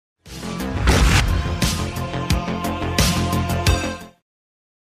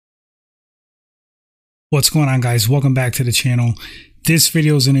What's going on, guys? Welcome back to the channel. This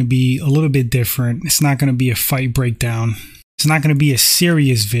video is going to be a little bit different. It's not going to be a fight breakdown. It's not going to be a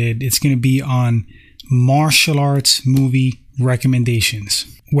serious vid. It's going to be on martial arts movie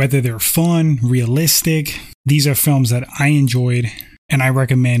recommendations. Whether they're fun, realistic, these are films that I enjoyed and I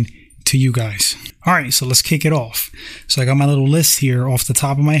recommend to you guys. All right, so let's kick it off. So I got my little list here off the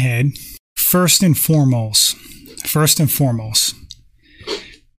top of my head. First and foremost,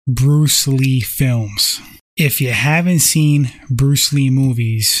 Bruce Lee films. If you haven't seen Bruce Lee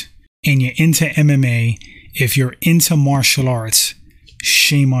movies and you're into MMA, if you're into martial arts,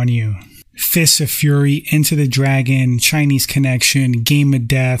 shame on you. Fists of Fury, Enter the Dragon, Chinese Connection, Game of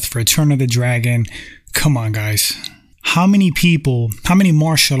Death, Return of the Dragon. Come on, guys. How many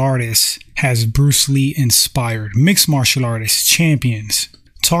martial artists has Bruce Lee inspired? Mixed martial artists, champions.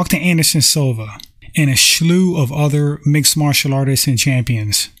 Talk to Anderson Silva and a slew of other mixed martial artists and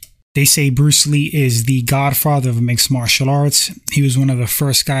champions. They say Bruce Lee is the godfather of mixed martial arts. He was one of the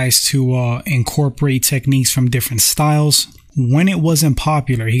first guys to incorporate techniques from different styles. When it wasn't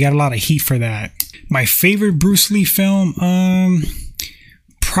popular, he got a lot of heat for that. My favorite Bruce Lee film,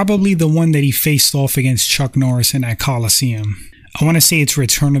 probably the one that he faced off against Chuck Norris in that Coliseum. I want to say it's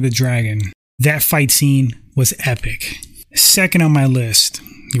Return of the Dragon. That fight scene was epic. Second on my list.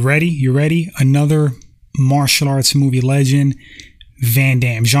 You ready? Another martial arts movie legend. Van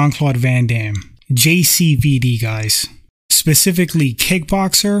Damme, Jean-Claude Van Damme, JCVD, guys, specifically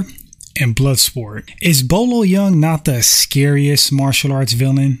Kickboxer and Bloodsport. Is Bolo Yeung not the scariest martial arts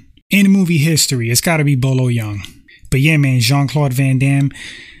villain in movie history? It's got to be Bolo Yeung. But yeah, man, Jean-Claude Van Damme,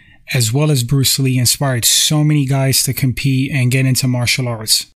 as well as Bruce Lee, inspired so many guys to compete and get into martial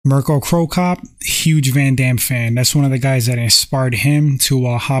arts. Mirko Cro Cop, huge Van Damme fan. That's one of the guys that inspired him to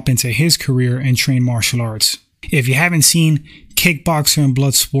hop into his career and train martial arts. If you haven't seen Kickboxer and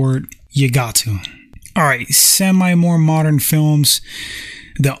Bloodsport, you got to. Alright, more modern films.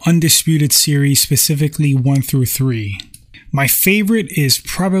 The Undisputed series, specifically 1 through 3. My favorite is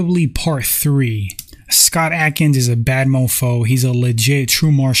probably part 3. Scott Adkins is a bad mofo. He's a legit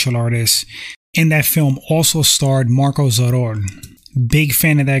true martial artist. In that film also starred Marco Zaror. Big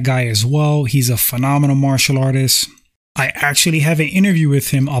fan of that guy as well. He's a phenomenal martial artist. I actually have an interview with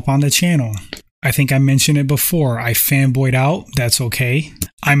him up on the channel. I think I mentioned it before. I fanboyed out. That's okay.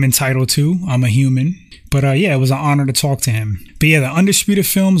 I'm entitled to. I'm a human. But yeah, it was an honor to talk to him. But yeah, the Undisputed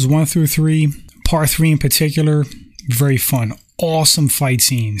films 1 through 3, part 3 in particular, very fun. Awesome fight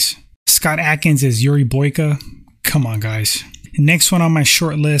scenes. Scott Adkins as Yuri Boyka. Come on, guys. Next one on my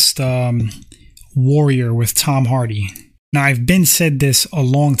short list, Warrior with Tom Hardy. Now, I've said this a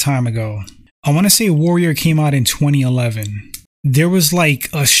long time ago. I want to say Warrior came out in 2011. There was like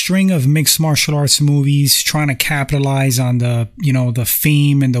a string of mixed martial arts movies trying to capitalize on the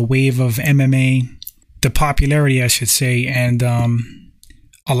fame and the wave of MMA, the popularity, I should say, and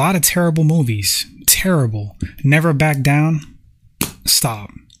a lot of terrible movies. Terrible. Never Back Down.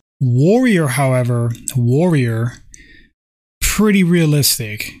 Stop. Warrior, however, pretty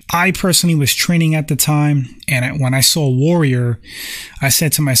realistic. I personally was training at the time, and when I saw Warrior, I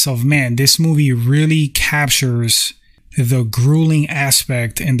said to myself, man, this movie really captures the grueling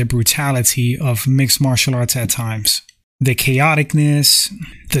aspect and the brutality of mixed martial arts at times. The chaoticness,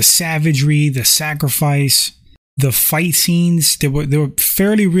 the savagery, the sacrifice, the fight scenes, they were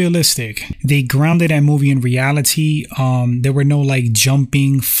fairly realistic. They grounded that movie in reality. There were no like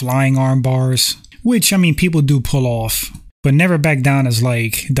jumping, flying arm bars, which, I mean, people do pull off. But Never Back Down is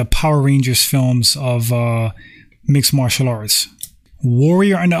like the Power Rangers films of mixed martial arts.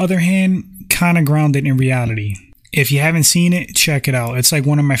 Warrior, on the other hand, kind of grounded in reality. If you haven't seen it, check it out. It's like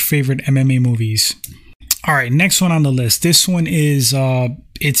one of my favorite MMA movies. All right, next one on the list. This one is,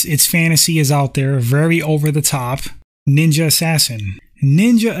 its fantasy is out there, very over the top. Ninja Assassin.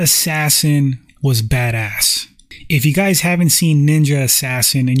 Ninja Assassin was badass. If you guys haven't seen Ninja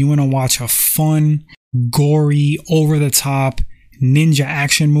Assassin and you want to watch a fun, gory, over the top ninja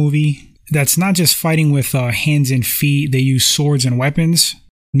action movie that's not just fighting with hands and feet, they use swords and weapons.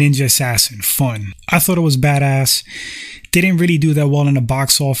 Ninja Assassin, fun. I thought it was badass. Didn't really do that well in the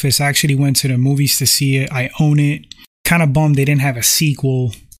box office. I actually went to the movies to see it. I own it. Kind of bummed they didn't have a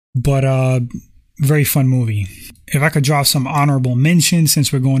sequel, but very fun movie. If I could drop some honorable mentions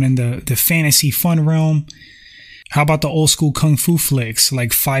since we're going in the fantasy fun realm, how about the old school kung fu flicks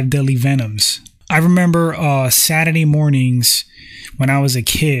like Five Deadly Venoms? I remember Saturday mornings when I was a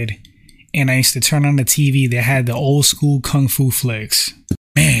kid and I used to turn on the TV, they had the old school kung fu flicks.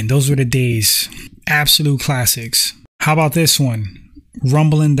 Man, those were the days. Absolute classics. How about this one?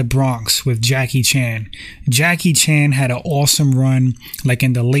 Rumble in the Bronx with Jackie Chan. Jackie Chan had an awesome run like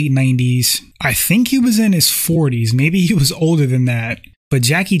in the late 90s. I think he was in his 40s. Maybe he was older than that. But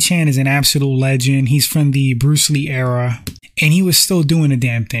Jackie Chan is an absolute legend. He's from the Bruce Lee era. And he was still doing a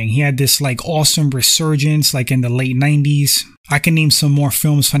damn thing. He had this like awesome resurgence like in the late 90s. I can name some more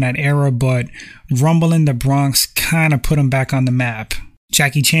films from that era, but Rumble in the Bronx kind of put him back on the map.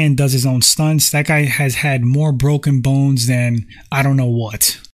 Jackie Chan does his own stunts. That guy has had more broken bones than I don't know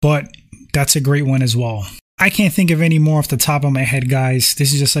what. But that's a great one as well. I can't think of any more off the top of my head, guys.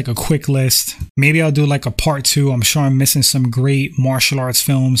 This is just like a quick list. Maybe I'll do like a part 2. I'm sure I'm missing some great martial arts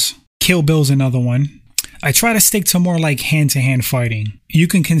films. Kill Bill's another one. I try to stick to more like hand-to-hand fighting. You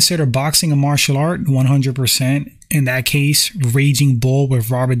can consider boxing a martial art 100%. In that case, Raging Bull with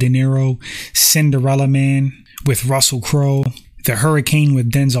Robert De Niro, Cinderella Man with Russell Crowe, The Hurricane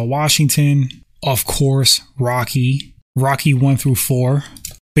with Denzel Washington, of course, Rocky 1 through 4.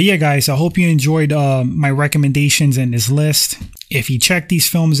 But yeah, guys, I hope you enjoyed my recommendations in this list. If you check these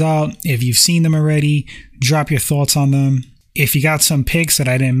films out, if you've seen them already, drop your thoughts on them. If you got some picks that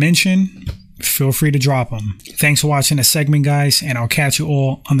I didn't mention, feel free to drop them. Thanks for watching the segment, guys, and I'll catch you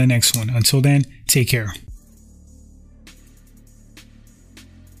all on the next one. Until then, take care.